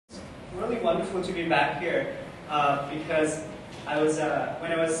really wonderful to be back here because I was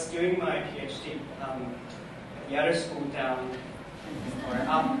when I was doing my Ph.D. At the other school down or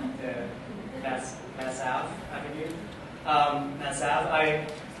up the Mass Ave Avenue, Mass Ave,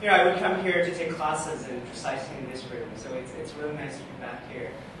 I would come here to take classes and precisely in this room. So it's really nice to be back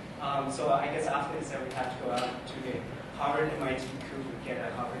here. So I guess after this, I would have to go out to the Harvard MIT coup and get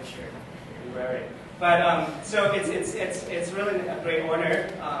a Harvard chair and wear it. But so it's really a great honor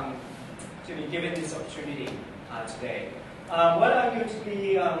to be given this opportunity today. What I'm going to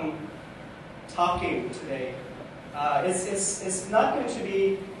be talking today is not going to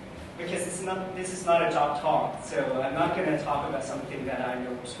be, because this is not a job talk, so I'm not going to talk about something that I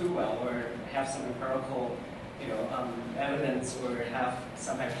know too well or have some empirical evidence or have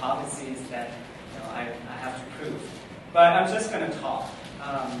some hypotheses that I have to prove. But I'm just going to talk.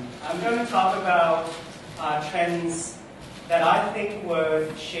 I'm going to talk about trends that I think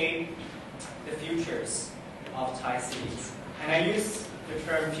would shape the futures of Thai cities. And I use the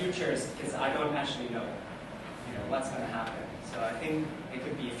term futures because I don't actually know, what's going to happen. So I think it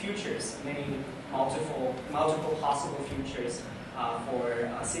could be futures, many multiple possible futures for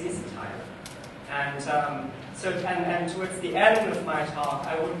cities in Thailand. And and towards the end of my talk,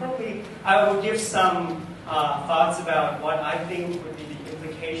 I will give some thoughts about what I think would be the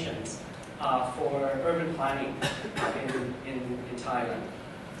implications for urban planning in Thailand.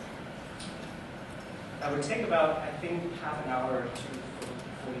 That would take about, I think, half an hour to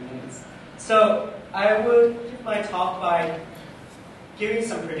 40 minutes. So I will give my talk by giving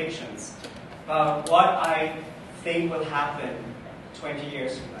some predictions about what I think will happen 20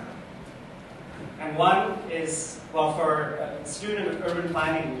 years from now. And one is, well, for a student of urban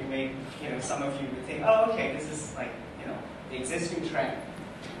planning, you may, some of you would think, oh, okay, this is like, the existing trend.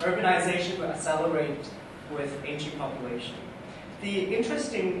 Urbanization will accelerate with aging population. The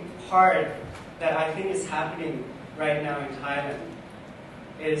interesting part that I think is happening right now in Thailand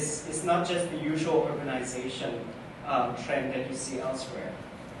is not just the usual urbanization trend that you see elsewhere.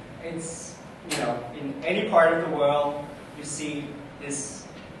 It's, in any part of the world, you see this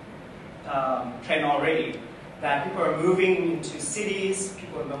trend already, that people are moving into cities,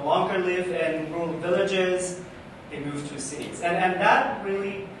 people no longer live in rural villages, they move to cities. And that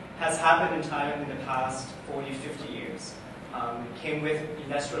really has happened in Thailand in the past 40, 50 years. It came with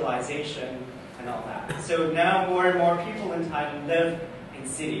industrialization and all that. So now more and more people in Thailand live in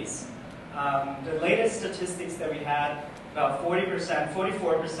cities. The latest statistics that we had, about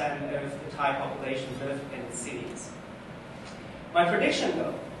 44% of the Thai population live in cities. My prediction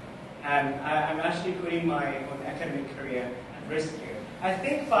though, and I'm actually putting my own academic career at risk here, I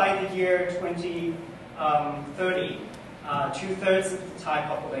think by the year 2030, 2/3 of the Thai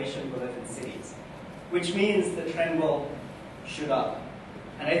population will live in cities, which means the trend will shoot up.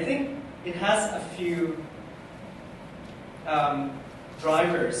 And I think it has a few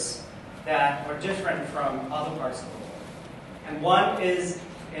drivers that are different from other parts of the world. And one is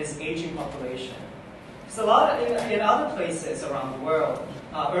aging population. Because a lot in other places around the world,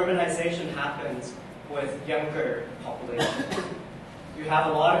 urbanization happens with younger population. You have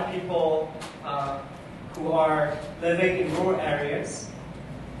a lot of people who are living in rural areas.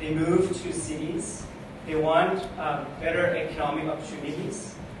 They move to cities. They want better economic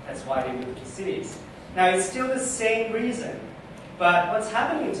opportunities. That's why they move to cities. Now, it's still the same reason. But what's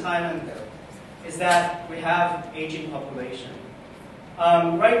happening in Thailand, though, is that we have aging population.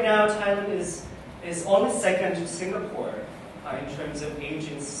 Right now, Thailand is only second to Singapore in terms of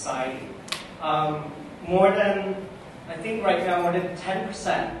aging society. More than, I think right now, more than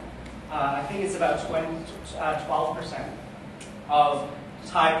 10%, I think it's about 12% of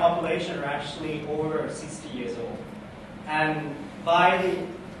Thai population are actually over 60 years old. And by the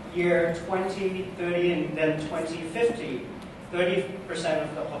year 2030 and then 2050, 30%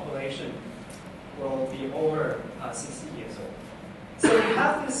 of the population will be over 60 years old. So we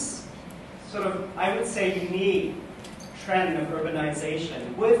have this sort of, I would say, unique trend of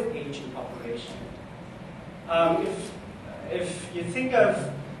urbanization with aging population. If you think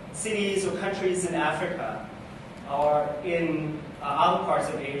of cities or countries in Africa or in other parts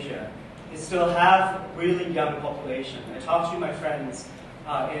of Asia, they still have really young population. I talked to my friends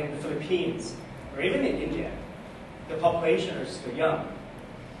in the Philippines or even in India. The population are still young.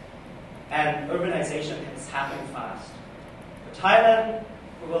 And urbanization is happening fast. For Thailand,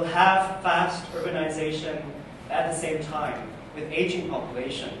 we will have fast urbanization at the same time with aging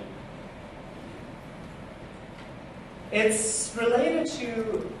population. It's related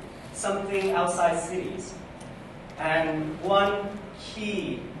to something outside cities. And one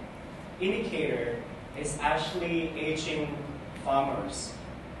key indicator is actually aging farmers.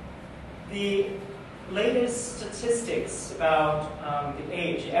 the latest statistics about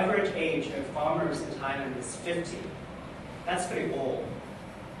the average age of farmers in Thailand is 50. That's pretty old.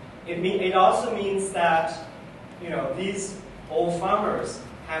 It also means that, these old farmers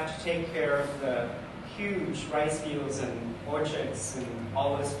have to take care of the huge rice fields and orchards and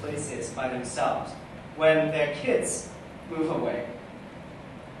all those places by themselves when their kids move away.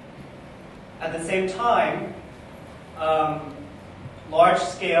 At the same time,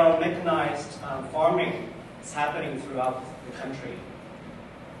 large-scale mechanized farming is happening throughout the country.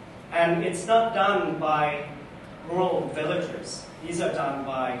 And it's not done by rural villagers. These are done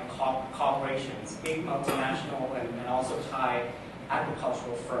by corporations, big multinational and also Thai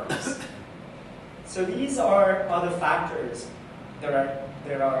agricultural firms. So these are other factors that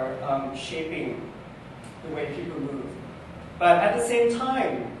are shaping the way people move. But at the same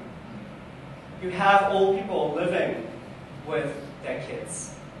time, you have old people living with their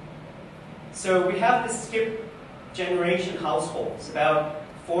kids. So we have the skip generation households. About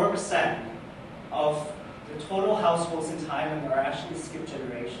 4% of the total households in Thailand are actually skip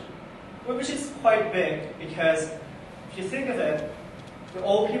generation, which is quite big because if you think of it, the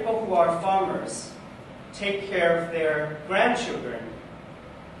old people who are farmers take care of their grandchildren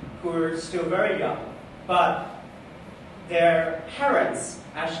who are still very young, but their parents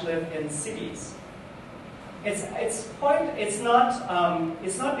actually live in cities. It's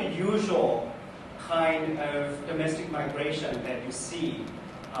not the usual kind of domestic migration that you see,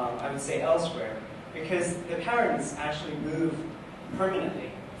 I would say, elsewhere, because the parents actually move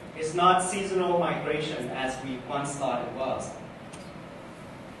permanently. It's not seasonal migration as we once thought it was.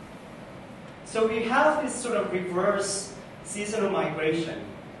 So we have this sort of reverse seasonal migration,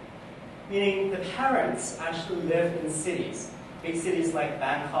 meaning the parents actually live in cities, big cities like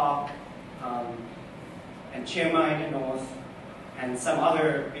Bangkok, and Chiang Mai in the north, and some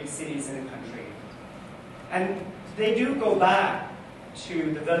other big cities in the country. And they do go back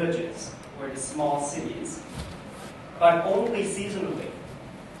to the villages or the small cities, but only seasonally.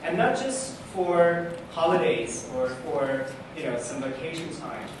 And not just for holidays or for some vacation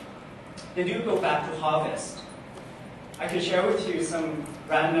time. They do go back to harvest. I can share with you some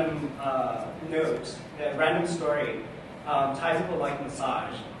random note, a random story. Thai people like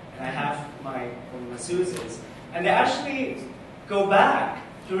massage, and I have my own masseuses. And they actually go back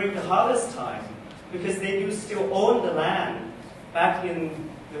during the harvest time because they do still own the land back in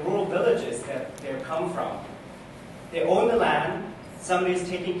the rural villages that they come from. They own the land, somebody's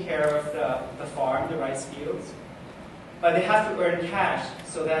taking care of the farm, the rice fields, but they have to earn cash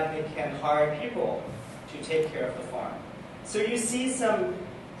so that they can hire people to take care of the farm. So you see some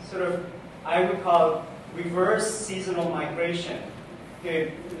sort of, I would call, reverse seasonal migration.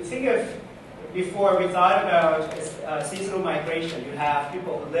 Think of, before we thought about seasonal migration, you have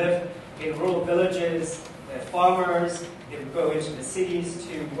people who live in rural villages, they're farmers, they would go into the cities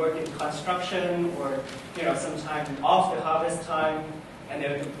to work in construction or sometime off the harvest time, and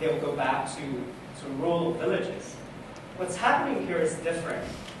they'll go back to rural villages. What's happening here is different.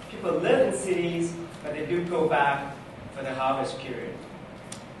 People live in cities, but they do go back for the harvest period.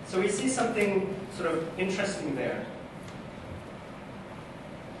 So we see something sort of interesting there.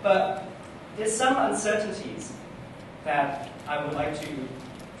 But there's some uncertainties that I would like to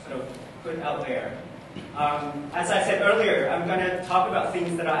sort of put out there. As I said earlier, I'm going to talk about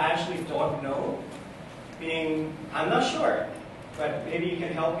things that I actually don't know, meaning I'm not sure, but maybe you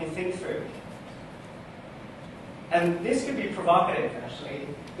can help me think through. And this could be provocative, actually.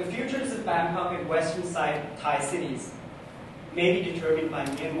 The futures of Bangkok and western side Thai cities may be determined by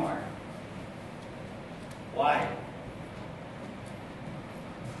Myanmar. Why?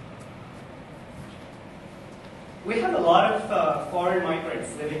 We have a lot of foreign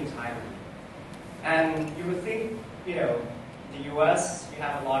migrants living in Thailand. And you would think, the US, we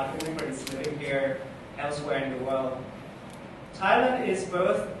have a lot of immigrants living here, elsewhere in the world. Thailand is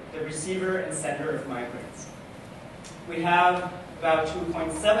both the receiver and sender of migrants. We have about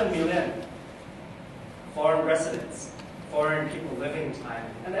 2.7 million foreign residents, foreign people living in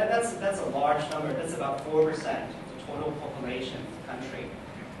Thailand. And that's a large number. That's about 4% of the total population of the country.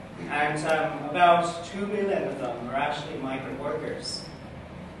 And about 2 million of them are actually migrant workers.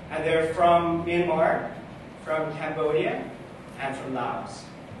 And they're from Myanmar, from Cambodia, and from Laos.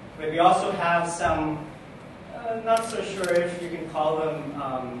 But we also have some, not so sure if you can call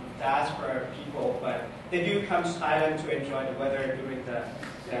them diaspora people, but they do come to Thailand to enjoy the weather during the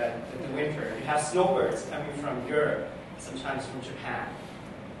winter. You have snowbirds coming from Europe, sometimes from Japan.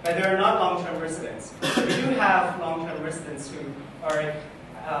 But they're not long-term residents. We do have long-term residents who are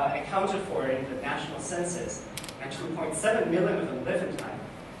accounted for in the national census, and 2.7 million of them live in Thailand.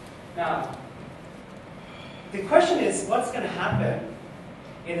 Now, the question is, what's going to happen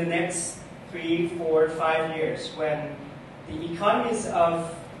in the next 3, 4, 5 years when the economies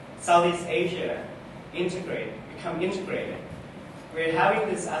of Southeast Asia become integrated? We're having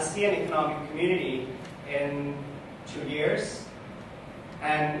this ASEAN economic community in 2 years,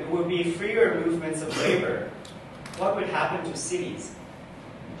 and it will be freer movements of labor. What would happen to cities?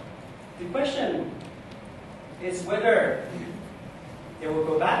 The question is whether they will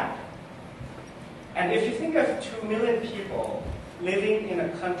go back. And if you think of 2 million people living in a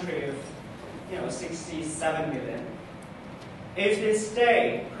country of 67 million, if they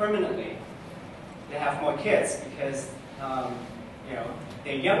stay permanently, they have more kids because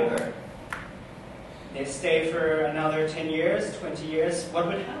they're younger. They stay for another 10 years, 20 years, what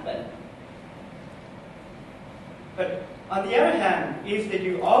would happen? But on the other hand, if they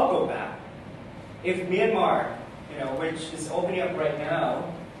do all go back, if Myanmar, which is opening up right now,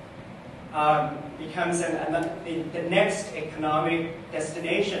 becomes the next economic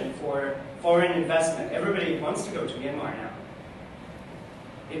destination for foreign investment, everybody wants to go to Myanmar now.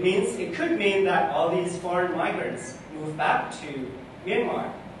 It could mean that all these foreign migrants move back to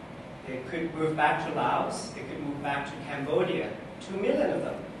Myanmar. They could move back to Laos. They could move back to Cambodia. 2 million of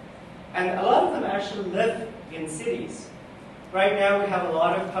them. And a lot of them actually live in cities. Right now we have a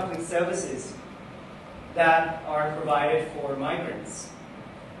lot of public services that are provided for migrants.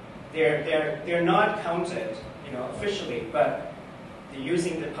 They're not counted, officially, but they're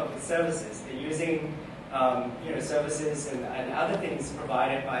using the public services. They're using services and other things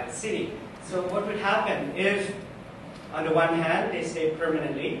provided by the city. So what would happen if, on the one hand, they stay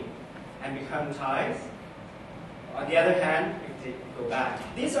permanently and become Thais? On the other hand, if they go back?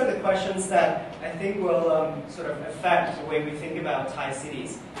 These are the questions that I think will sort of affect the way we think about Thai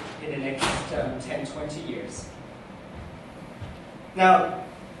cities in the next 10, 20 years. Now,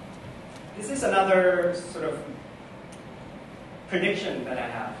 this is another sort of prediction that I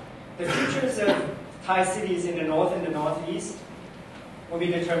have. The futures of Thai cities in the north and the northeast will be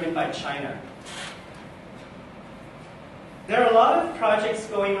determined by China. There are a lot of projects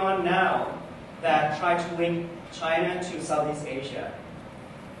going on now that try to link China to Southeast Asia.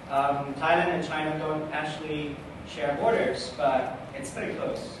 Thailand and China don't actually share borders, but it's pretty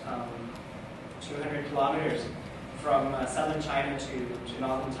close. 200 kilometers from southern China to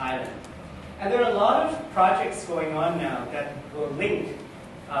northern Thailand. And there are a lot of projects going on now that will link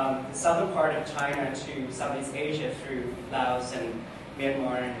the southern part of China to Southeast Asia through Laos and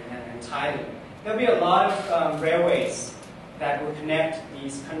Myanmar and Thailand. There'll be a lot of railways that will connect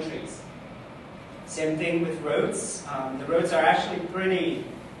these countries. Same thing with roads. The roads are actually pretty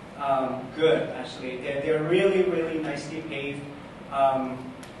good, actually. They're really, really nicely paved,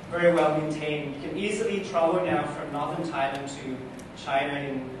 very well maintained. You can easily travel now from northern Thailand to China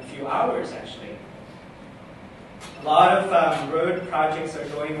in a few hours, actually. A lot of road projects are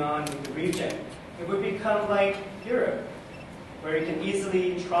going on in the region. It would become like Europe, where you can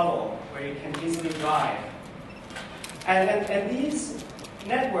easily travel, where you can easily drive. And these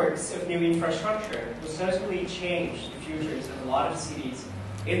networks of new infrastructure will certainly change the futures of a lot of cities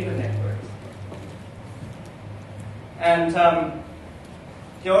in the network. And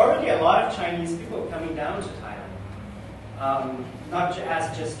there are already a lot of Chinese people coming down to Thailand, not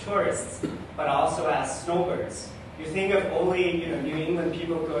as just tourists, but also as snowbirds. You think of only New England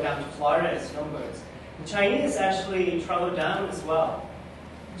people go down to Florida as snowbirds. The Chinese actually travel down as well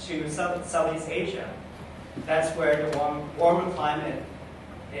to Southeast Asia. That's where the warmer climate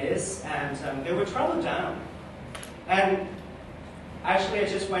is, and they would travel down. And actually, I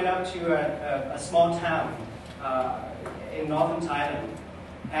just went up to a small town in northern Thailand,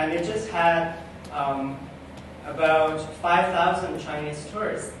 and it just had about 5,000 Chinese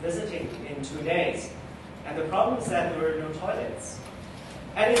tourists visiting in 2 days. And the problem is that there were no toilets.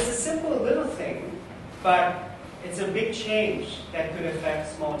 And it's a simple little thing, but it's a big change that could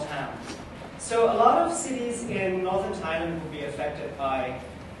affect small towns. So a lot of cities in northern Thailand will be affected by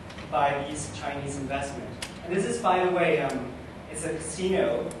these Chinese investment. And this is, by the way, it's a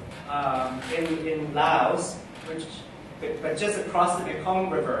casino in Laos, but just across the Mekong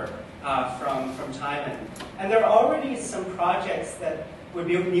River from Thailand. And there are already some projects that would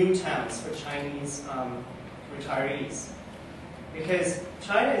build new towns for Chinese retirees. Because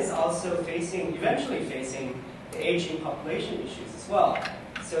China is also eventually facing the aging population issues as well.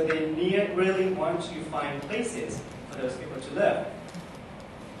 So they really want to find places for those people to live.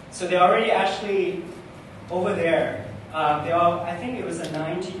 So they already actually, over there, I think it was a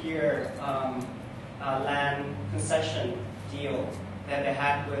 90-year land concession deal that they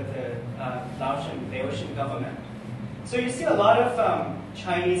had with the Laotian government. So you see a lot of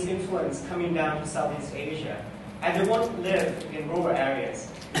Chinese influence coming down to Southeast Asia, and they won't live in rural areas,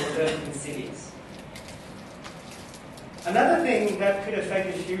 they will live in cities. Another thing that could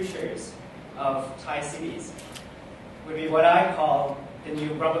affect the futures of Thai cities would be what I call the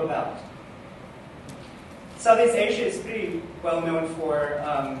new rubber belt. Southeast Asia is pretty well known for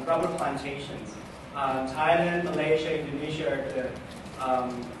rubber plantations. Thailand, Malaysia, Indonesia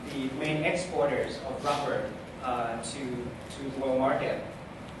are the main exporters of rubber to the world market.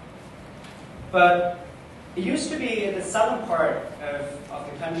 But it used to be in the southern part of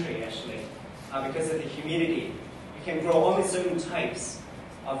the country, actually, because of the humidity. You can grow only certain types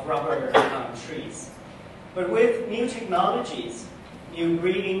of rubber trees. But with new technologies, new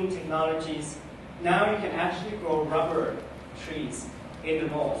breeding technologies, now you can actually grow rubber trees in the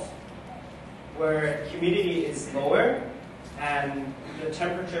north, where humidity is lower and the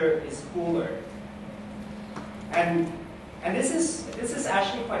temperature is cooler. And this is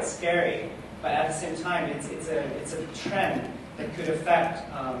actually quite scary, but at the same time, it's a trend that could affect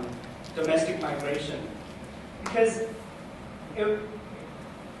domestic migration, because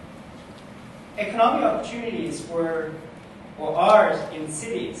economic opportunities are in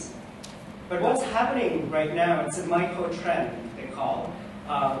cities. But what's happening right now, it's a micro-trend, they call,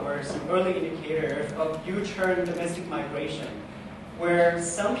 or some early indicator of U-turn domestic migration, where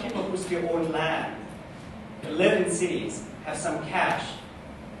some people who still own land, live in cities, have some cash,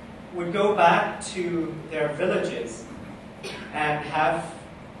 would go back to their villages and have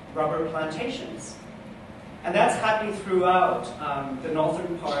rubber plantations. And that's happening throughout the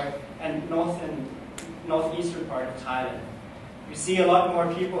northern part and northeastern part of Thailand. You see a lot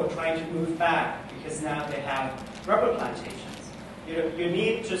more people trying to move back because now they have rubber plantations. You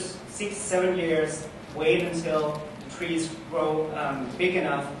need just 6-7 years, wait until the trees grow big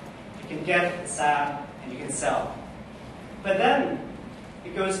enough, you can get the sap and you can sell. But then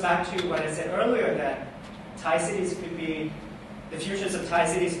it goes back to what I said earlier, that Thai cities could be, the futures of Thai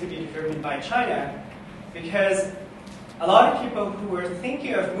cities could be determined by China, because a lot of people who were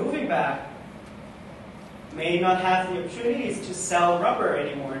thinking of moving back may not have the opportunities to sell rubber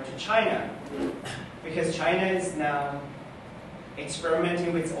anymore to China, because China is now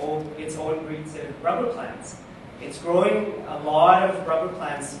experimenting with its own breeds of rubber plants. It's growing a lot of rubber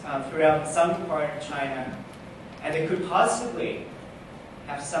plants throughout the southern part of China, and they could possibly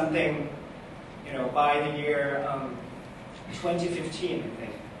have something, by the year 2015, I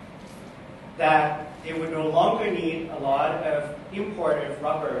think, that they would no longer need a lot of imported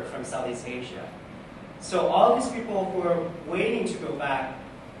rubber from Southeast Asia. So all these people who are waiting to go back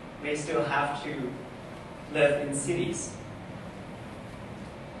may still have to live in cities.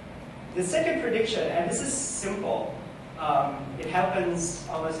 The second prediction, and this is simple, it happens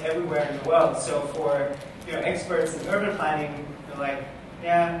almost everywhere in the world. So for experts in urban planning, they're like,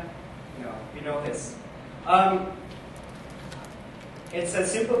 yeah, we know this. It's a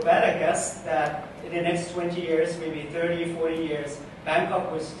simple bet, I guess, that in the next 20 years, maybe 30, 40 years,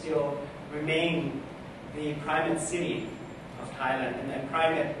 Bangkok will still remain the primate city of Thailand. And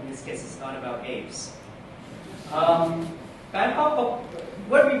primate, in this case, is not about apes. Bangkok,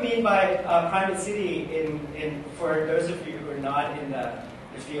 what we mean by primate city, for those of you who are not in the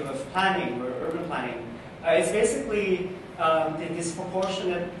field of planning or urban planning, it's basically the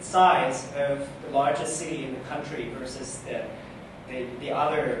disproportionate size of the largest city in the country versus the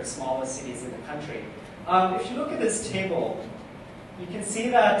other smaller cities in the country. If you look at this table, you can see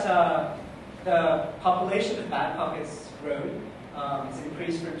that the population of Bangkok has grown. It's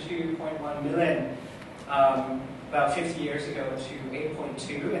increased from 2.1 million about 50 years ago to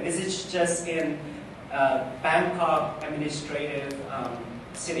 8.2, and this is just in Bangkok administrative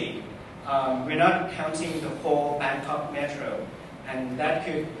city. We're not counting the whole Bangkok metro, and that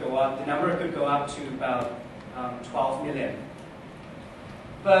could go up, the number could go up to about 12 million.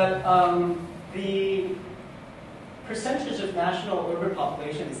 But the percentage of national urban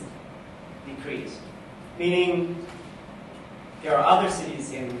population is decreased, meaning there are other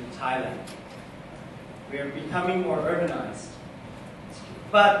cities in Thailand. We are becoming more urbanized.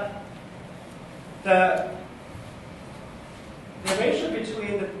 But the ratio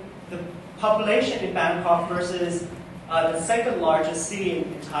between the population in Bangkok versus the second largest city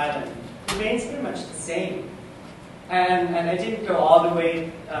in Thailand remains pretty much the same. And I didn't go all the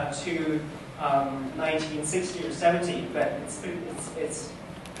way to 1960 or 70, but it's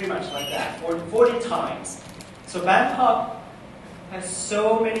pretty much like that, 40 times. So Bangkok has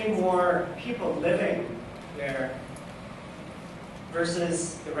so many more people living there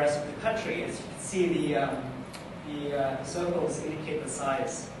versus the rest of the country. As you can see, the circles indicate the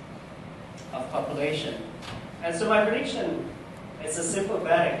size of population. And so my prediction, it's a simple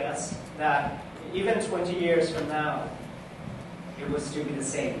bet, I guess, that even 20 years from now, it will still be the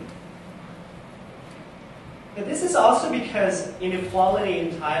same. But this is also because inequality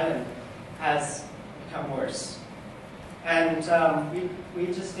in Thailand has become worse. And we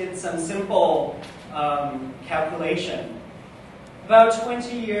just did some simple calculation. About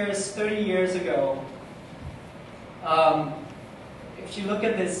 20 years, 30 years ago, if you look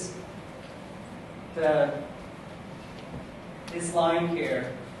at this, this line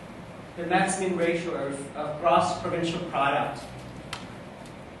here, the maximum ratio of gross provincial product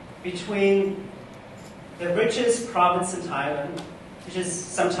between the richest province in Thailand, which is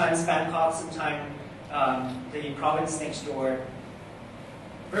sometimes Bangkok, sometimes the province next door,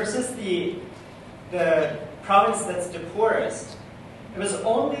 versus the province that's the poorest. It was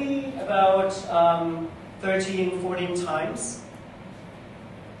only about 13, 14 times.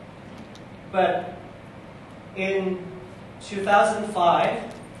 But in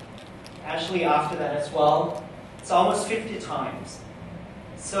 2005, actually after that as well, it's almost 50 times.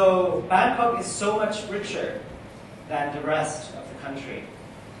 So Bangkok is so much richer than the rest of the country.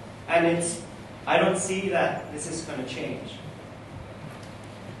 And I don't see that this is going to change.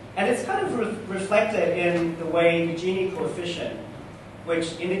 And it's kind of reflected in the way the Gini coefficient,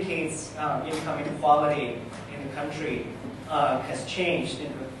 which indicates income inequality in the country, has changed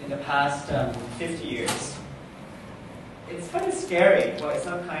in the past 50 years. It's kind of scary. Well, it's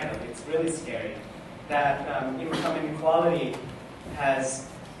not kind of. It's really scary that income inequality has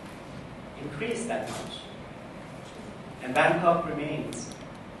increased that much. And Bangkok remains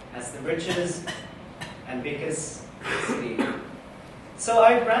as the richest and biggest city. So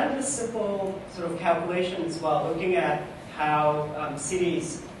I ran this simple sort of calculation as well, looking at how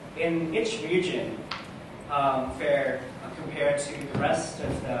cities in each region fare compared to the rest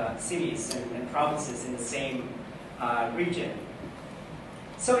of the cities and provinces in the same region.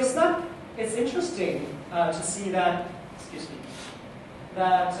 So it's interesting to see that,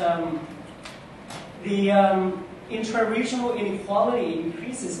 that the intra-regional inequality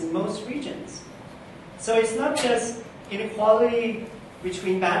increases in most regions. So it's not just inequality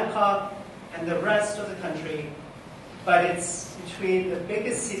between Bangkok and the rest of the country, but it's between the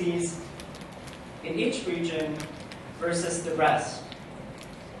biggest cities in each region versus the rest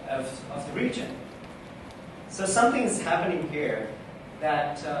of the region. So something is happening here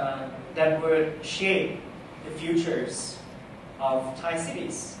that, that would shape the futures of Thai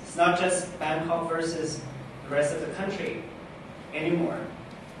cities. It's not just Bangkok versus the rest of the country anymore.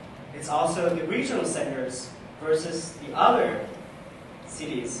 It's also the regional centers versus the other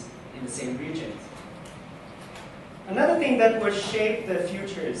cities in the same region. Another thing that would shape the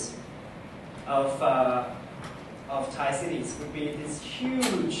futures of Thai cities would be this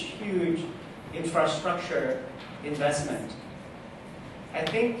huge infrastructure investment. I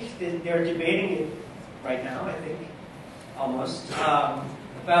think that they're debating it right now, I think, almost,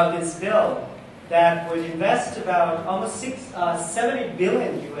 about this bill that would invest about almost 70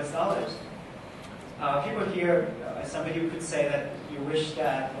 billion US dollars. People here, somebody could say that you wish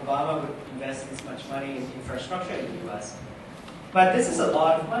that Obama would invest this much money in infrastructure in the US. But this is a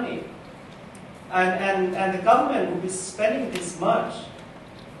lot of money. And the government will be spending this much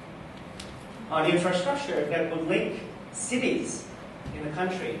on infrastructure that will link cities in the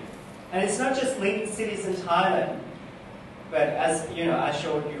country. And it's not just linking cities in Thailand, but as I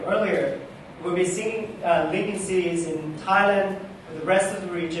showed you earlier, we'll be linking cities in Thailand with the rest of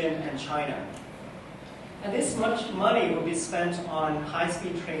the region and China. And this much money will be spent on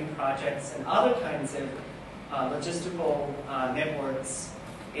high-speed train projects and other kinds of logistical networks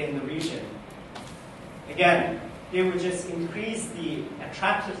in the region. Again, it would just increase the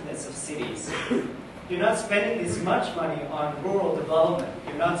attractiveness of cities. You're not spending this much money on rural development.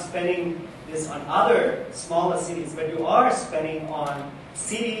 You're not spending this on other smaller cities, but you are spending on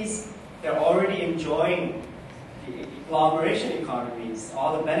cities that are already enjoying the agglomeration economies,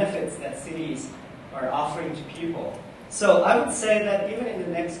 all the benefits that cities are offering to people. So I would say that even in the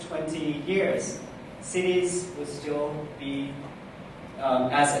next 20 years, cities will still be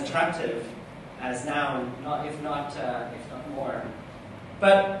as attractive as now, if not more.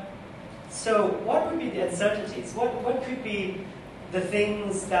 But so what would be the uncertainties? What could be the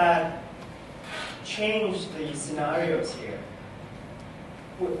things that change the scenarios here?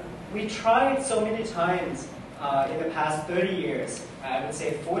 We tried so many times in the past 30 years, I would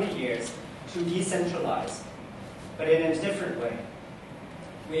say 40 years, to decentralize, but in a different way.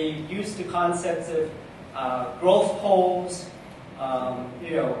 We used the concepts of growth poles,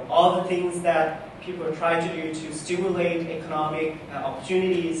 all the things that people try to do to stimulate economic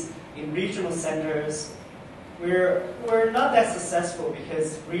opportunities in regional centers. we're not that successful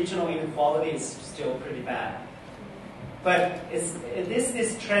because regional inequality is still pretty bad. But it's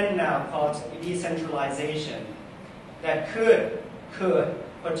this trend now called decentralization that could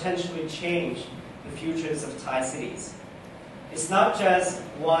potentially change the futures of Thai cities. It's not just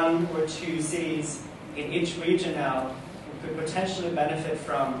one or two cities in each region now who could potentially benefit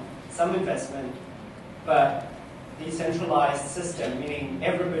from some investment, but decentralized system, meaning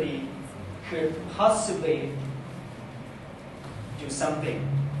everybody could possibly do something.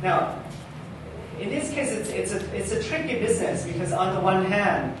 Now, in this case, it's a tricky business because on the one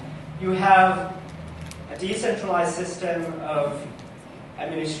hand, you have a decentralized system of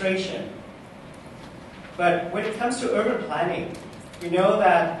administration. But when it comes to urban planning, we know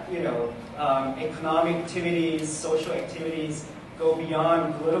that economic activities, social activities go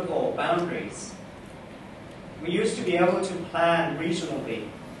beyond political boundaries. We used to be able to plan regionally,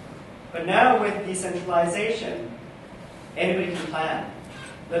 but now with decentralization, anybody can plan,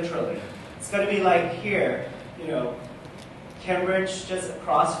 literally. It's going to be like here, Cambridge, just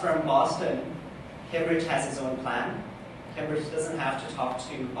across from Boston, Cambridge has its own plan. Cambridge doesn't have to talk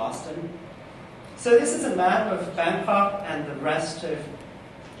to Boston. So this is a map of Bangkok and the rest of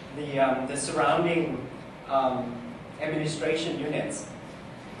the surrounding administration units.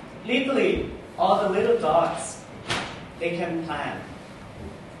 Legally, all the little dots, they can plan.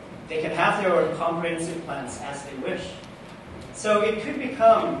 They can have their own comprehensive plans as they wish. So it could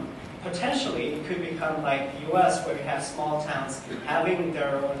become, potentially, it could become like the US where we have small towns having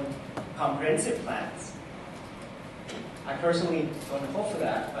their own comprehensive plans. I personally don't hope for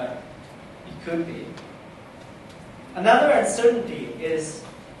that, but it could be. Another uncertainty is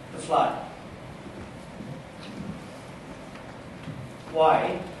the flood.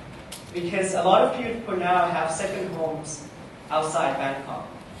 Why? Because a lot of people now have second homes outside Bangkok.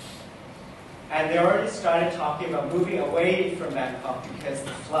 And they already started talking about moving away from Bangkok because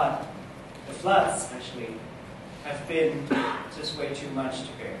the floods actually have been just way too much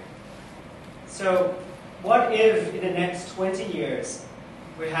to bear. So what if in the next 20 years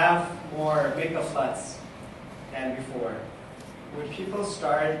we have more mega floods than before? Would people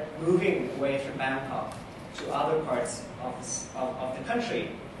start moving away from Bangkok to other parts of the country?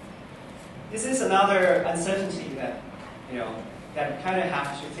 This is another uncertainty that that we kind of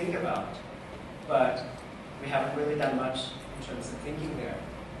have to think about, but we haven't really done much in terms of thinking there.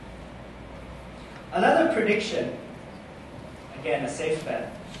 Another prediction, again a safe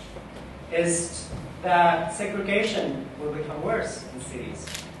bet, is that segregation will become worse in cities.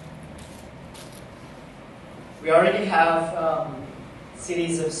 We already have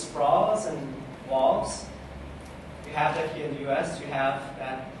cities of sprawls and walls. We have that here in the US. We have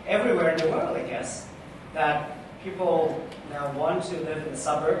that everywhere in the world, I guess, that people now want to live in the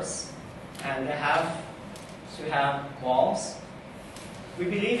suburbs and they have to have walls. We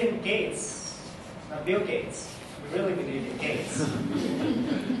believe in gates, not Bill Gates. We really believe in gates.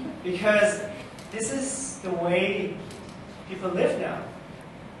 Because this is the way people live now.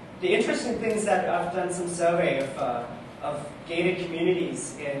 The interesting thing is that I've done some survey of gated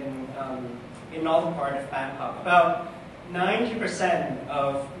communities in northern part of Bangkok. About 90%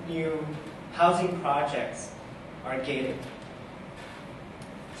 of new housing projects are gated.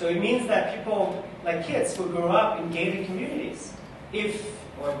 So it means that people, like kids, will grow up in gated communities if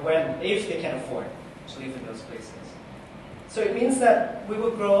they can afford to live in those places. So it means that we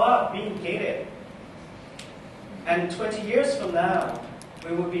will grow up being gated. And 20 years from now,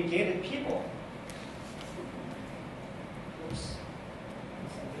 we will be gated people. Oops.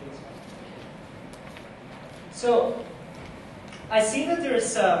 So I see that there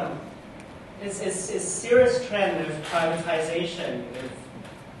is a serious trend of privatization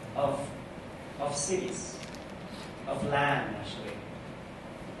of cities, of land actually.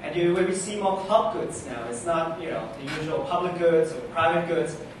 And when we see more club goods now, it's not the usual public goods or private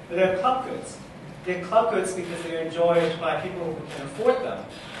goods, but they're club goods. They're club goods because they're enjoyed by people who can afford them.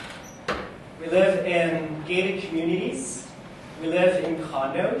 We live in gated communities. We live in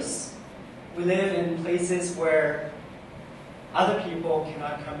condos. We live in places where other people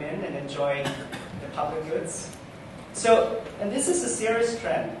cannot come in and enjoy the public goods. So, and this is a serious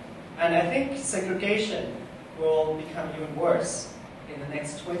trend. And I think segregation will become even worse in the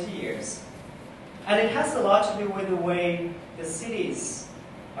next 20 years. And it has a lot to do with the way the cities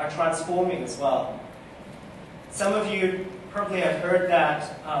are transforming as well. Some of you probably have heard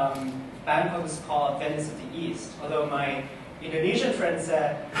that Bangkok is called Venice of the East, although my Indonesian friend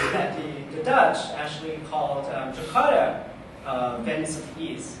said that the Dutch actually called Jakarta Venice of the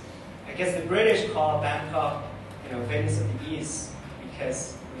East. I guess the British call Bangkok Venice of the East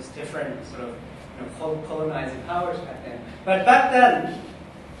because it was different sort of colonizing powers back then. But back then,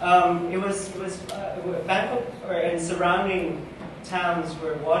 it was Bangkok and surrounding towns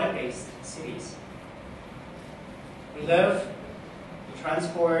were water-based cities. We live, we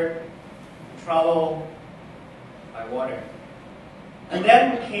transport, we travel by water. And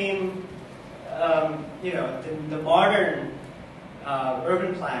then came, the modern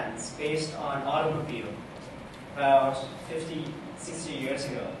urban plans based on automobile about 50, 60 years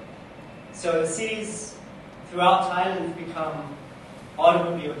ago. So the cities throughout Thailand become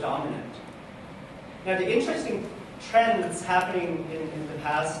automobile dominant. Now the interesting trend that's happening in the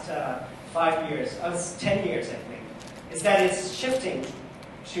past 5 years, 10 years I think, is that it's shifting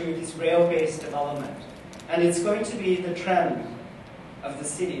to this rail-based development. And it's going to be the trend of the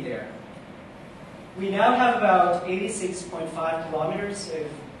city there. We now have about 86.5 kilometers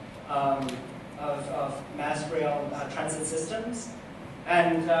of mass rail transit systems.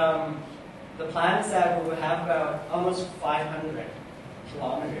 And the plan is that we will have about almost 500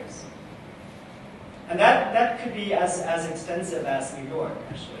 kilometers. And that could be as extensive as New York,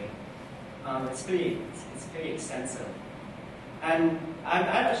 actually. It's pretty extensive. And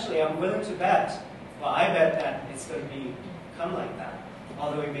I'm willing to bet, I bet that it's going to become like that.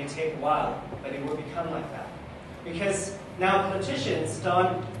 Although it may take a while, but it will become like that. Because now politicians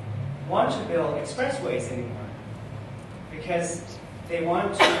don't want to build expressways anymore. Because they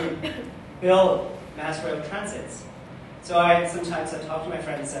want to build mass rail transits. So sometimes I talk to my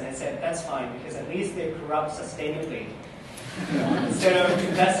friends and I said, that's fine, because at least they corrupt sustainably. Instead of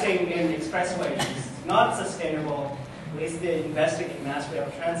investing in expressways, which is not sustainable, at least they're investing in mass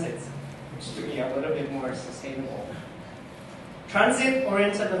rail transits, which to me are a little bit more sustainable.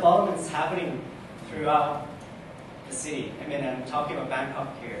 Transit-oriented development is happening throughout the city. I mean, I'm talking about Bangkok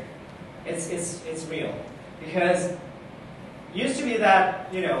here. It's real. Because it used to be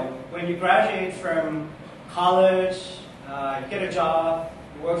that, when you graduate from college, you get a job,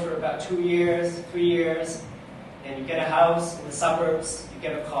 you work for about 2 years, 3 years, and you get a house in the suburbs, you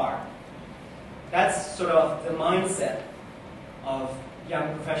get a car. That's sort of the mindset of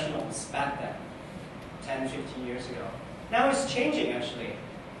young professionals back then, 10, 15 years ago. Now it's changing, actually.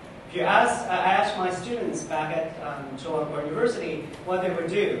 If you I asked my students back at Chulalongkorn University what they would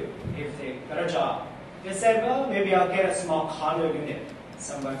do if they got a job. They said, well, maybe I'll get a small condo unit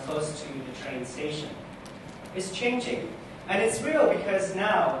somewhere close to the train station. It's changing. And it's real because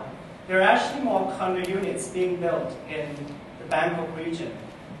now there are actually more condo units being built in the Bangkok region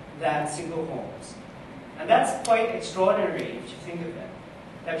than single homes. And that's quite extraordinary if you think of it.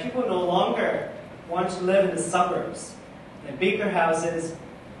 That people no longer want to live in the suburbs, in bigger houses,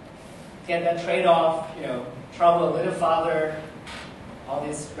 get that trade-off, travel a little farther, all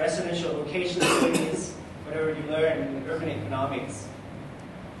these residential location cities, whatever you learn in urban economics.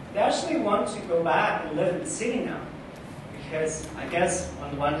 They actually want to go back and live in the city now. Because I guess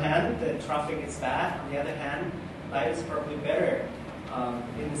on the one hand, the traffic is bad. On the other hand, life is probably better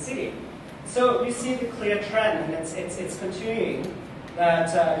in the city. So you see the clear trend, and it's continuing,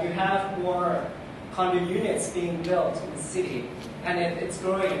 that you have more condo units being built in the city. And it's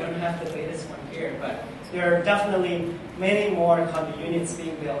growing. I don't have the latest one here, but there are definitely many more condo units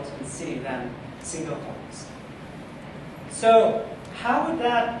being built in the city than single homes. So how would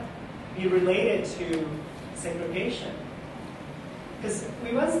that be related to segregation? Because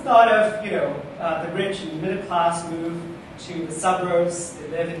we once thought of, the rich and middle class move to the suburbs, they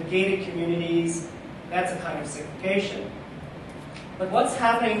live in gated communities, that's a kind of segregation. But what's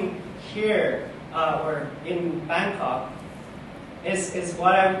happening here, or in Bangkok, is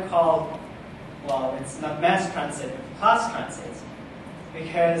what I would call, well, it's not mass transit, but class transit,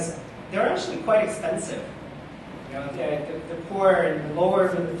 because they're actually quite expensive. The poor and the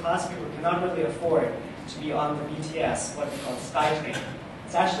lower middle class people cannot really afford to be on the BTS, what we call SkyTrain.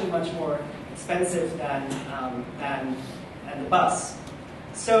 It's actually much more expensive than the bus.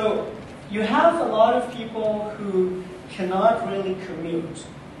 So you have a lot of people who cannot really commute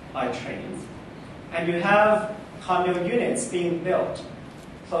by train, and you have condo units being built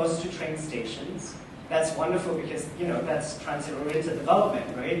close to train stations. That's wonderful because that's transit-oriented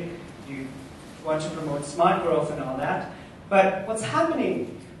development, right? You want to promote smart growth and all that. But what's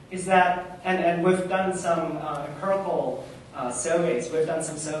happening is that, and we've done some empirical surveys,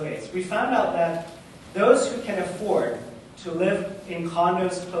 we found out that those who can afford to live in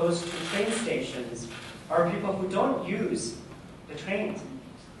condos close to train stations are people who don't use the trains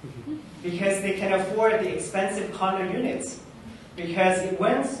because they can afford the expensive condo units. Because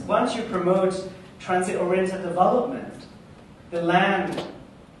once you promote transit-oriented development, the land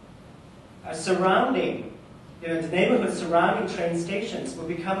surrounding, the neighborhoods surrounding train stations will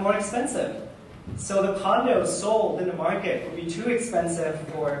become more expensive. So the condos sold in the market would be too expensive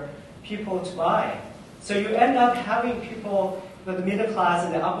for people to buy. So you end up having people, the middle class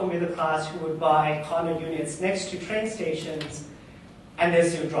and the upper middle class, who would buy condo units next to train stations, and they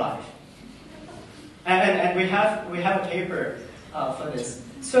still drive. And we have a paper for this.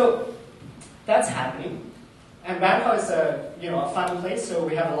 So that's happening. And Bangkok is a fun place, so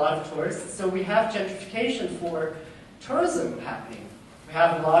we have a lot of tourists. So we have gentrification for tourism happening. We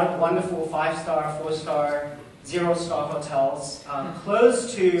have a lot of wonderful 5-star, 4-star, 0-star hotels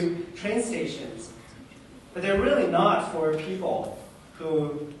close to train stations. But they're really not for people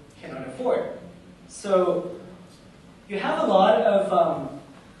who cannot afford. So you have a lot of,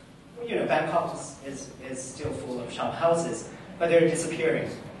 Bangkok is still full of shop houses, but they're disappearing.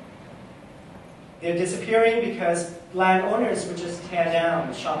 They're disappearing because landowners would just tear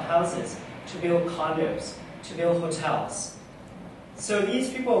down shop houses to build condos, to build hotels. So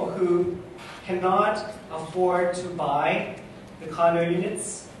these people who cannot afford to buy the condo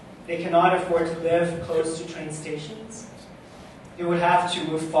units, they cannot afford to live close to train stations, they would have to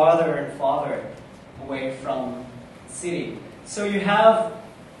move farther and farther away from the city. So you have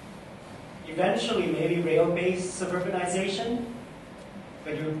eventually maybe rail-based suburbanization,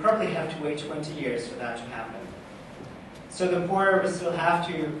 but you would probably have to wait 20 years for that to happen. So the poor will still have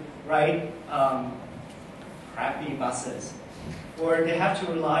to ride crappy buses, or they have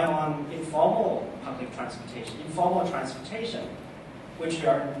to rely on informal public transportation, which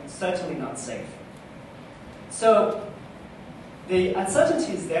are certainly not safe. So the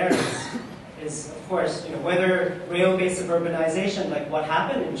uncertainties there is of course, whether rail-based urbanization, like what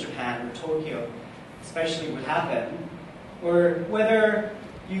happened in Japan or Tokyo, especially would happen, or whether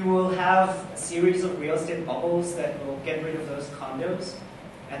you will have a series of real estate bubbles that will get rid of those condos,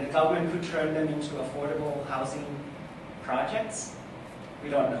 and the government could turn them into affordable housing projects. We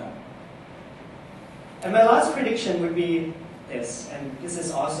don't know. And my last prediction would be this, and this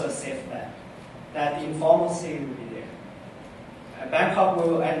is also a safe bet, that the informal city will be there. Bangkok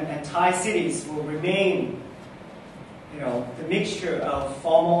will, and Thai cities will remain, the mixture of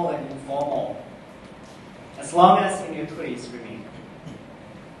formal and informal, as long as inequalities remain.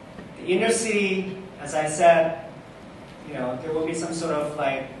 The inner city, as I said, there will be some sort of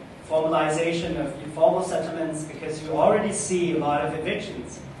formalization of informal settlements because you already see a lot of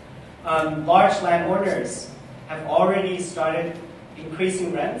evictions. Large landowners have already started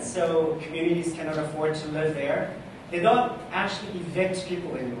increasing rents, so communities cannot afford to live there. They don't actually evict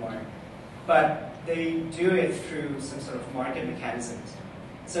people anymore, but they do it through some sort of market mechanisms.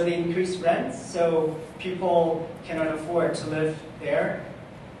 So they increase rents, so people cannot afford to live there.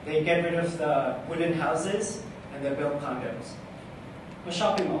 They get rid of the wooden houses and they build condos. Or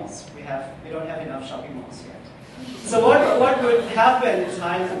shopping malls. We don't have enough shopping malls yet. So what would happen in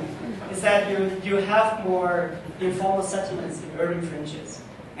Thailand is that you have more informal settlements in urban fringes,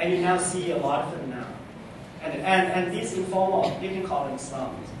 and you now see a lot of them now. And these informal, you can call them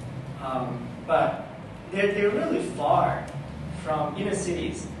slums, but they're really far from inner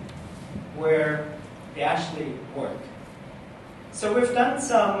cities where they actually work. So we've done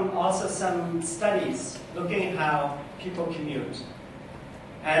also some studies looking at how people commute.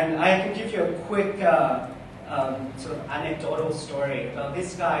 And I can give you a quick sort of anecdotal story about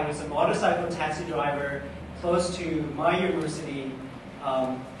this guy who's a motorcycle taxi driver close to my university.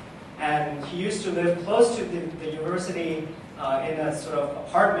 And he used to live close to the university in a sort of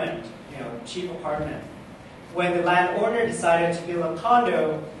apartment, cheap apartment. When the landowner decided to build a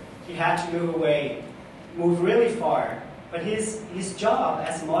condo, he had to move really far. But his job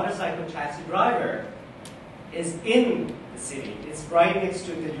as a motorcycle taxi driver is in the city. It's right next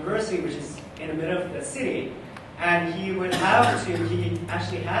to the university, which is in the middle of the city. And he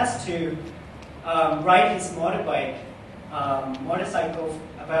actually has to ride his motorcycle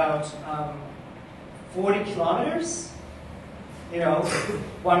about 40 kilometers,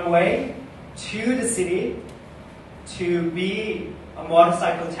 one way to the city to be a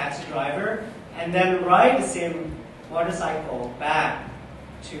motorcycle taxi driver, and then ride the same motorcycle back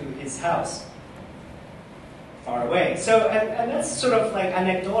to his house far away. So, and that's sort of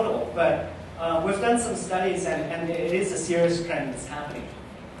anecdotal, but we've done some studies, and it is a serious trend that's happening.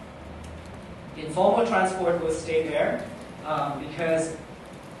 Informal transport will stay there because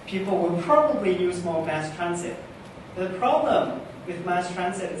people will probably use more mass transit. The problem with mass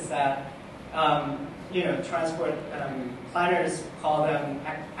transit is that transport planners call them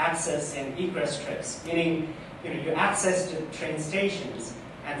access and egress trips, meaning you access the train stations,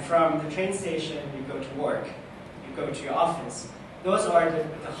 and from the train station you go to work, you go to your office. Those are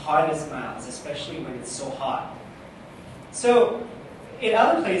the hardest miles, especially when it's so hot. So in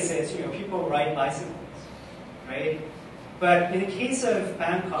other places, people ride bicycles, right? But in the case of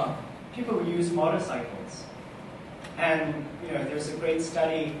Bangkok, people use motorcycles. And there's a great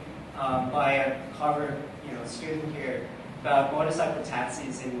study by a Harvard student here about motorcycle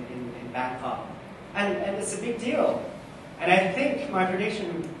taxis in Bangkok. And it's a big deal. And I think my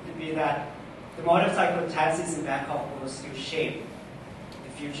prediction would be that the motorcycle taxis in Bangkok will still shape the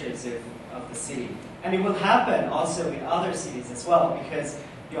futures of the city. And it will happen also in other cities as well, because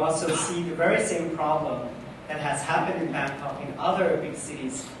you also see the very same problem that has happened in Bangkok in other big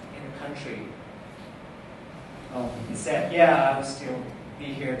cities in the country. He said, yeah, I will still be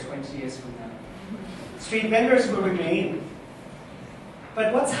here 20 years from now. Street vendors will remain.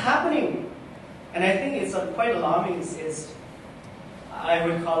 But what's happening, and I think it's quite alarming, is I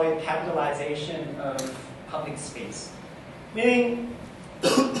would call it capitalization of public space. Meaning,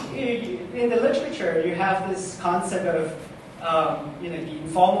 in the literature, you have this concept of the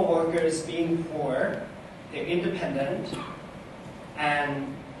informal workers being poor, they're independent,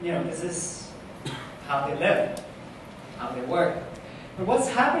 and this is how they live, how they work. But what's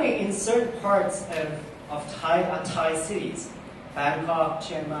happening in certain parts of Thai cities, Bangkok,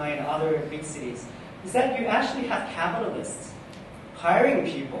 Chiang Mai, and other big cities, is that you actually have capitalists hiring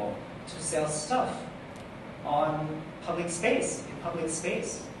people to sell stuff on public space, in public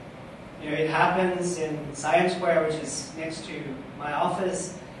space. It happens in Science Square, which is next to my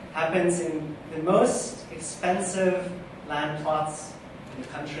office, happens in the most expensive land plots in the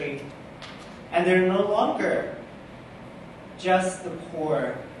country. And they're no longer just the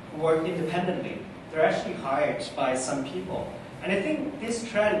poor who work independently. They're actually hired by some people. And I think this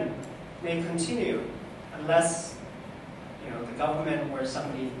trend may continue unless the government or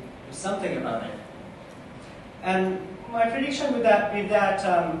somebody do something about it. And my prediction would be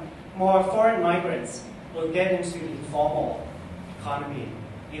that more foreign migrants will get into the informal economy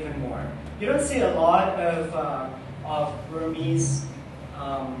even more. You don't see a lot of Burmese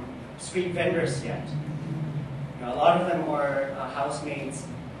street vendors yet. A lot of them are housemaids.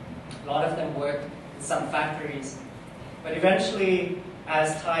 A lot of them work in some factories. But eventually,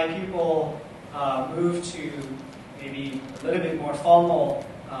 as Thai people move to maybe a little bit more formal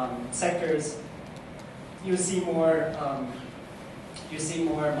sectors, you see more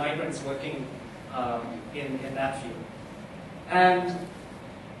migrants working in that field. And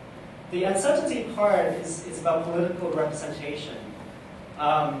the uncertainty part is about political representation.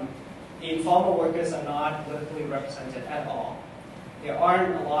 The informal workers are not politically represented at all. There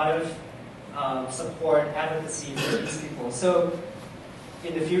aren't a lot of support, advocacy for these people. So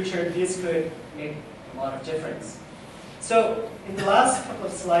in the future, this could make a lot of difference. So in the last couple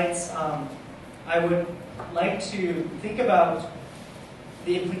of slides, I would like to think about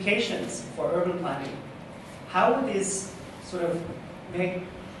the implications for urban planning. How would this sort of make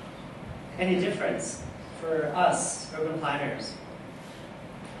any difference for us, urban planners?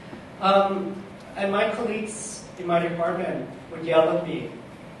 And my colleagues in my department would yell at me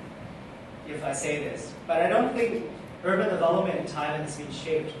if I say this, but I don't think urban development in Thailand has been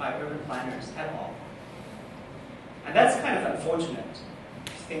shaped by urban planners at all. And that's kind of unfortunate,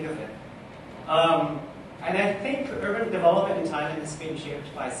 if you think of it. And I think urban development in Thailand has been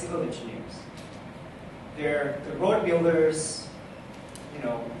shaped by civil engineers. They're the road builders,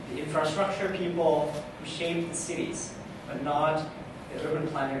 the infrastructure people who shape the cities, but not the urban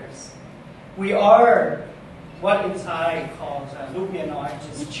planners. We are what in Thai called Luk Mia Noi,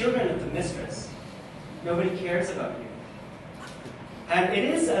 which is children of the mistress. Nobody cares about you. And it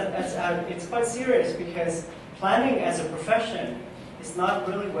is it's quite serious because planning as a profession is not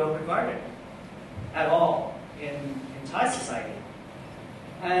really well regarded at all in Thai society.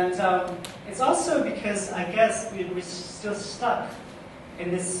 And it's also because I guess we're still stuck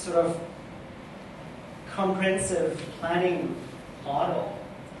in this sort of comprehensive planning model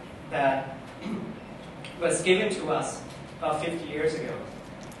that was given to us about 50 years ago.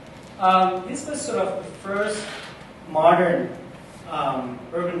 This was sort of the first modern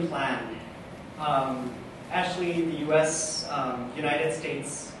urban plan. Actually, the U.S., United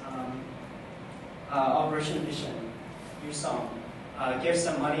States Operation Vision, USOM, gave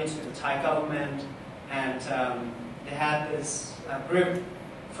some money to the Thai government, and they had this group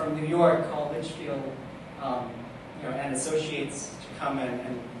from New York called Litchfield and Associates to come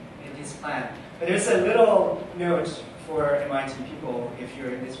and make this plan. But there's a little note for MIT people, if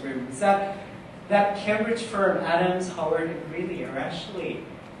you're in this room, is that Cambridge firm, Adams, Howard, and Greeley are actually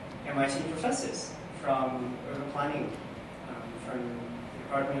MIT professors from urban planning, from the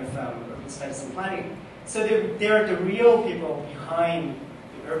Department of Urban Studies and Planning. So they're the real people behind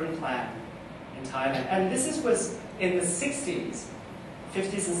the urban plan in Thailand. And this was in the 60s.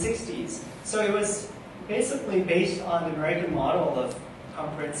 50s and 60s. So it was basically based on the American model of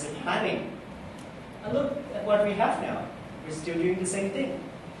comprehensive planning. And look at what we have now. We're still doing the same thing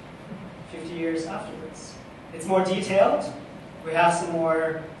 50 years afterwards. It's more detailed. We have some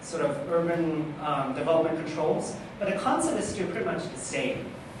more sort of urban development controls, but the concept is still pretty much the same.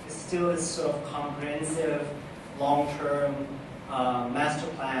 It's still this sort of comprehensive, long-term master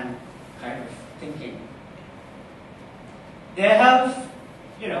plan kind of thinking. They have,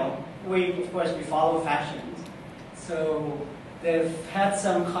 you know, of course we follow fashions. So they've had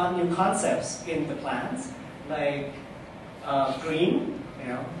some new concepts in the plans, like green, you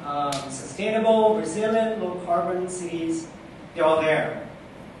know, sustainable, resilient, low carbon cities. They're all there.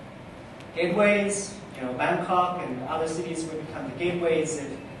 Gateways, you know, Bangkok and other cities will become the gateways of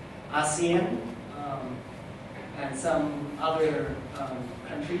ASEAN and some other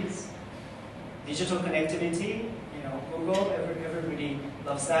countries. Digital connectivity, you know, Google, everybody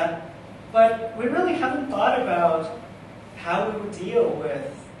loves that. But we really haven't thought about how we would deal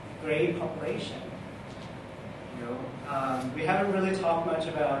with gray population. You know, we haven't really talked much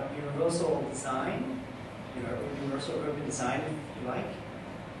about universal design, you know, universal urban design, if you like.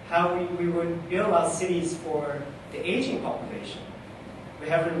 How we would build our cities for the aging population. We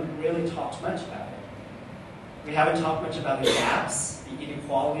haven't really talked much about it. We haven't talked much about the gaps, the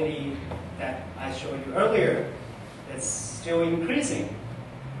inequality that I showed you earlier. It's still increasing.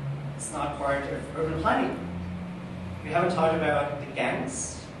 It's not part of urban planning. We haven't talked about the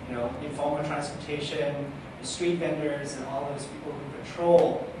gangs, you know, informal transportation, the street vendors, and all those people who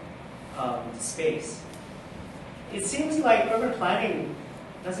control the space. It seems like urban planning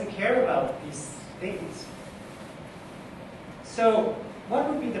doesn't care about these things. So what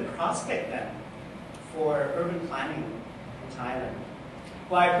would be the prospect then for urban planning in Thailand?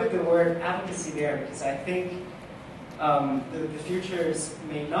 Well, I put the word advocacy there because I think the futures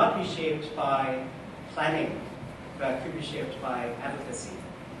may not be shaped by planning, but could be shaped by advocacy.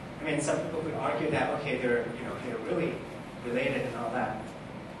 I mean, some people could argue that, okay, they're really related and all that.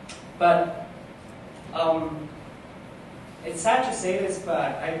 But it's sad to say this,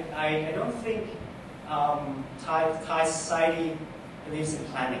 but I don't think Thai society believes in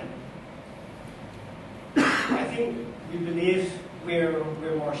planning. I think we believe we're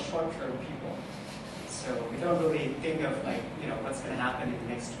more short-term people. So we don't really think of, like, you know, what's going to happen in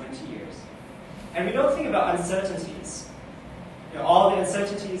the next 20 years. And we don't think about uncertainties. You know, all the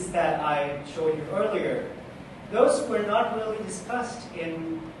uncertainties that I showed you earlier, those were not really discussed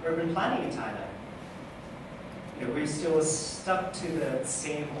in urban planning in Thailand. You know, we're still stuck to the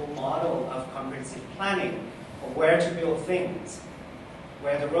same old model of comprehensive planning, of where to build things,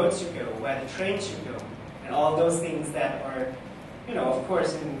 where the roads should go, where the trains should go, and all those things that are, you know, of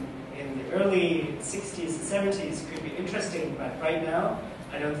course, in the early 60s and 70s could be interesting, but right now,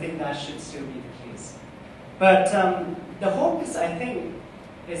 I don't think that should still be the case. But the hope is, I think,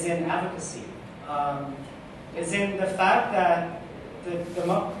 is in advocacy. Is in the fact that the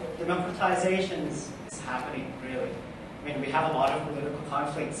democratization is happening, really. I mean, we have a lot of political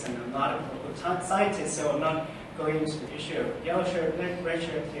conflicts, and I'm not a political scientist, so I'm not going into the issue of yellow shirt, red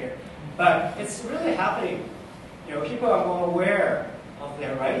shirt here. But it's really happening. You know, people are more aware of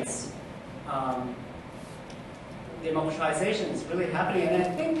their rights. Democratization is really happening, and I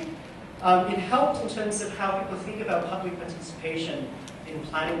think it helped in terms of how people think about public participation in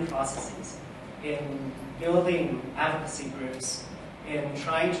planning processes, in building advocacy groups, in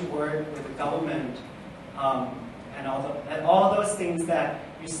trying to work with the government, and all those things that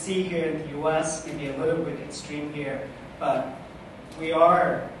you see here in the US, maybe a little bit extreme here, but we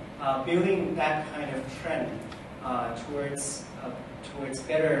are building that kind of trend towards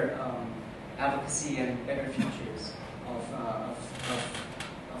better advocacy and better futures of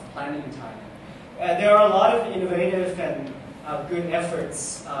planning in Thailand. There are a lot of innovative and good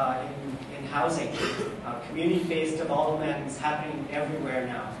efforts in housing. Community-based development is happening everywhere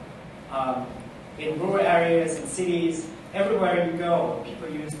now. In rural areas, in cities, everywhere you go, people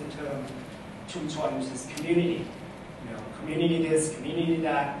use the term "chumchon," which is community. You know, community this, community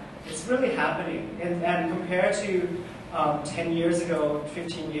that. It's really happening. And compared to 10 years ago,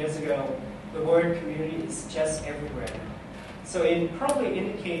 15 years ago, the word community is just everywhere now. So it probably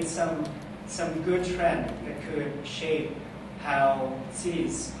indicates some good trend that could shape how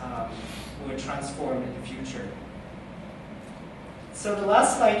cities would transform in the future. So the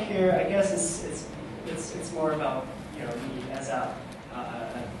last slide here, I guess, it's more about, you know, me as a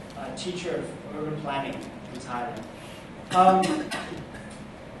teacher of urban planning in Thailand.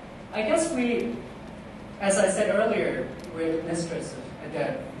 I guess we, as I said earlier, we're the mistress of,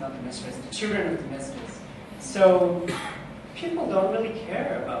 not the mistress, the children of the mistress. So people don't really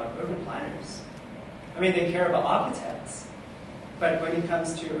care about urban planners. I mean, they care about architects. But when it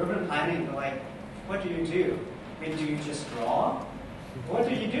comes to urban planning, they're like, what do you do? I mean, do you just draw? What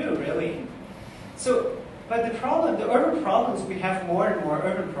do you do, really? So, but the problem, the urban problems, we have more and more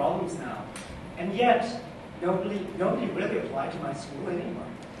urban problems now. And yet, nobody really applied to my school anymore.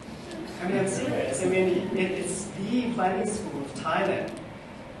 I mean, I'm serious. I mean, it's the planning school of Thailand.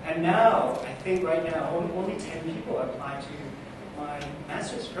 And now, I think right now, only 10 people apply to my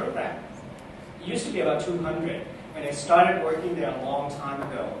master's program. It used to be about 200. When I started working there a long time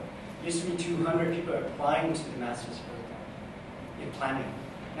ago, it used to be 200 people applying to the master's program in planning.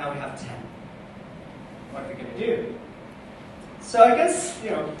 Now we have 10. What are we going to do? So I guess,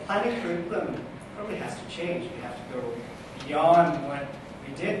 planning curriculum probably has to change. We have to go beyond what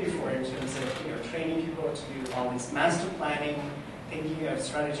we did before in terms of training people to do all this master planning, thinking of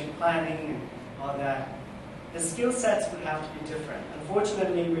strategic planning and all that. The skill sets would have to be different.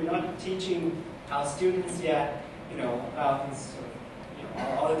 Unfortunately, we're not teaching our students yet, about these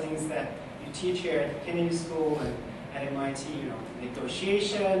all the things that you teach here at Kennedy School and at MIT,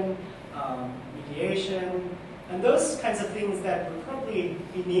 negotiation, mediation, and those kinds of things that would probably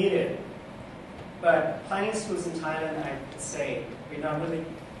be needed. But planning schools in Thailand, I would say, we're not really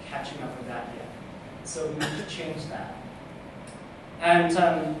catching up with that yet. So we need to change that. And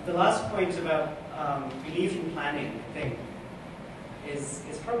the last point about belief in planning, I think, is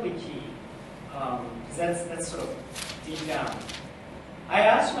probably key. Because that's sort of deep down. I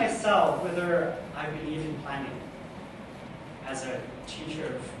asked myself whether I believe in planning as a teacher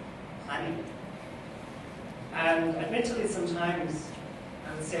of planning. And admittedly, sometimes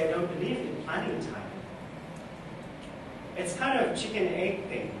I would say I don't believe in planning in Thailand. It's kind of chicken and egg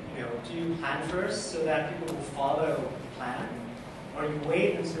thing. Do you plan first so that people will follow the plan? Or you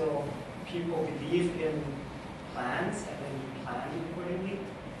wait until people believe in plans and then you plan accordingly?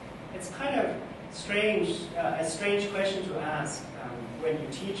 It's kind of strange, a strange question to ask when you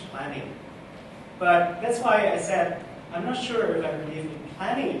teach planning. But that's why I said, I'm not sure if I believe in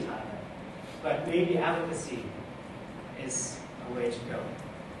planning in Thailand, but maybe advocacy is a way to go.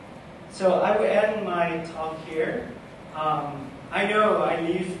 So I will end my talk here. I know I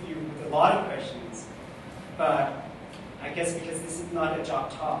leave you with a lot of questions, but I guess because this is not a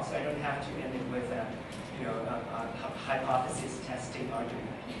job talk, so I don't have to end it with a hypothesis testing argument.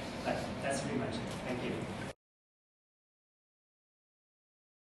 But that's pretty much it. Thank you.